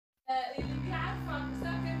اللي عارفة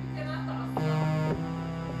المسافة بكناتها أصلا.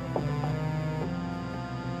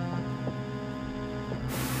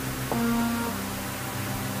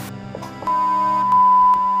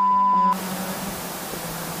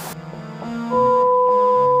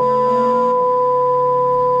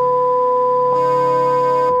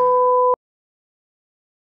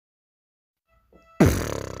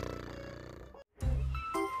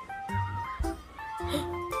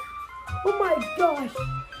 Oh my gosh,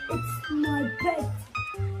 it's my pet.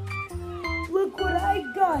 Look what I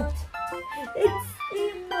got. It's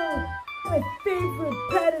Emo, my favorite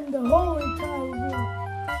pet in the whole entire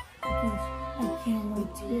world. Gosh, I can't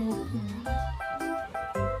wait to open it.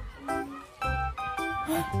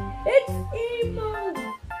 It's Emo,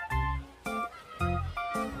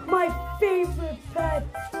 my favorite pet.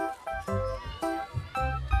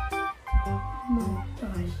 Oh my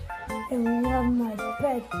gosh, I love my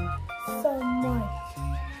pet so much.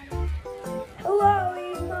 Hello,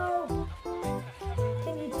 Emo.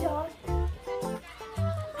 Can you talk?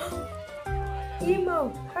 Emo,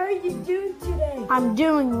 how are you doing today? I'm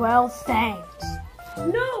doing well, thanks.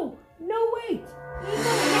 No, wait.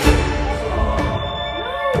 Emo,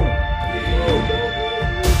 no, don't leave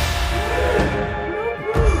me. No,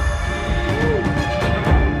 please.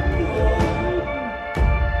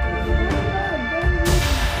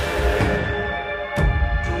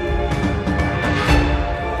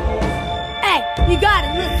 You gotta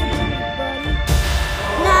listen to me, buddy.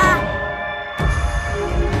 Nah.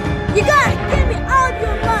 You gotta give me all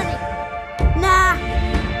your money. Nah.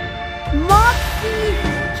 Moxie,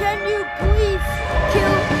 can you please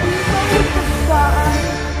kill Emo with a gun?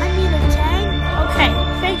 I mean a tank? Okay,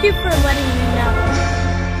 thank you for letting me know.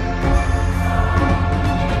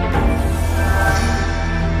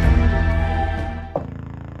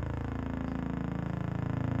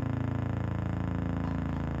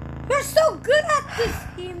 You're so good at this,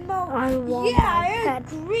 Emo. I want I my pet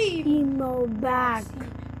agree. Emo back.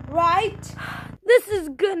 Right? This is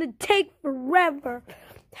gonna take forever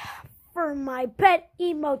for my pet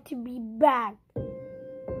Emo to be back.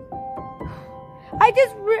 I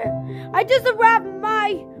just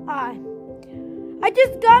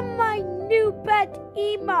got my new pet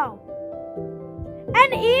Emo.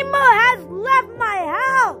 And Emo has left my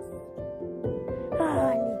house. I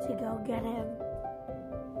need to go get him.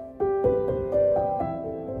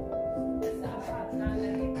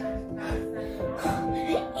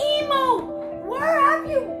 Emo, where have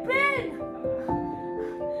you been?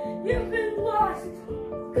 You've been lost.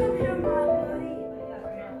 Come here, my buddy.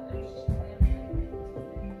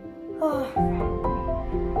 Oh,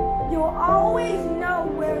 you'll always know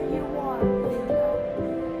where you are.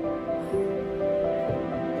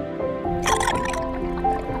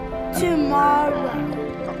 Tomorrow.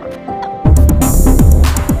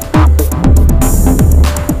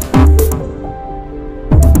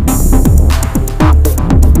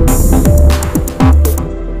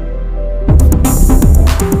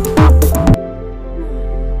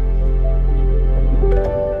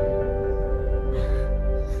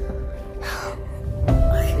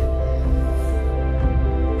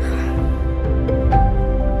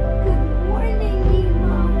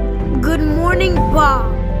 Good morning, Bob.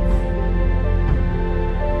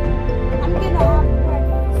 I'm gonna have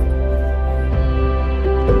breakfast.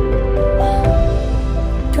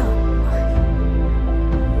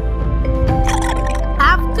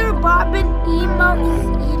 After Bob and Emo is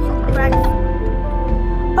eating breakfast.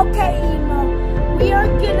 Okay, Emo, we are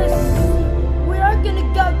gonna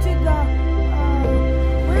go to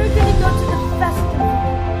the festival.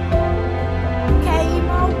 Okay,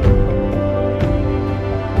 Emo?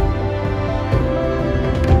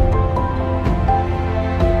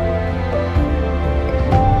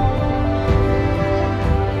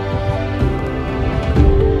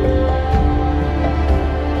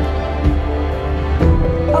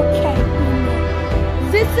 Okay, Emo.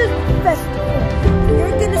 This is the festival.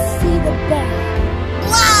 You're gonna see the band.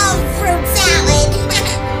 Love fruit salad!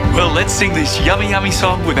 Well, let's sing this yummy, yummy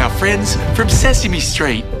song with our friends from Sesame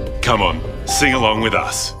Street. Come on, sing along with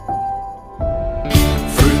us.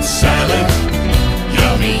 Fruit salad,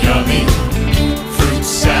 yummy, yummy. Fruit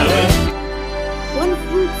salad. One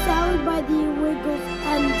fruit salad by the Wiggles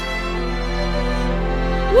and...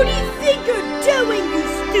 What do you think you're doing, you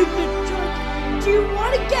stupid jerk? Do you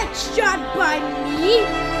want to get shot by me?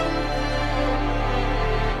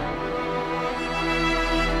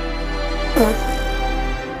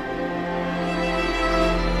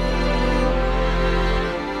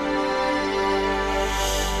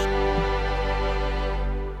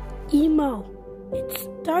 Emo, it's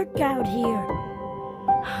dark out here.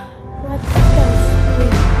 Let's go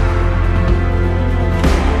sleep.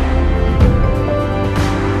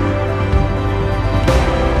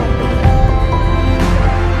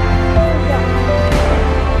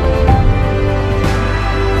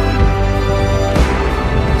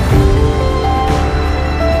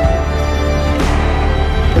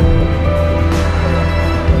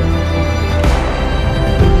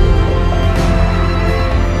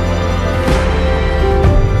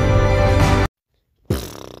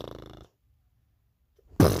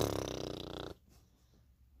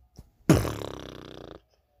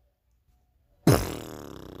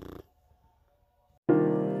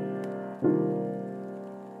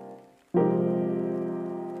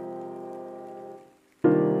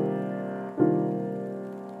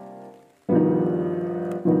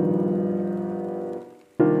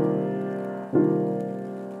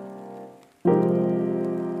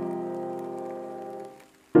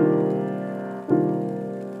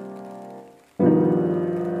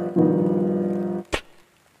 Bye.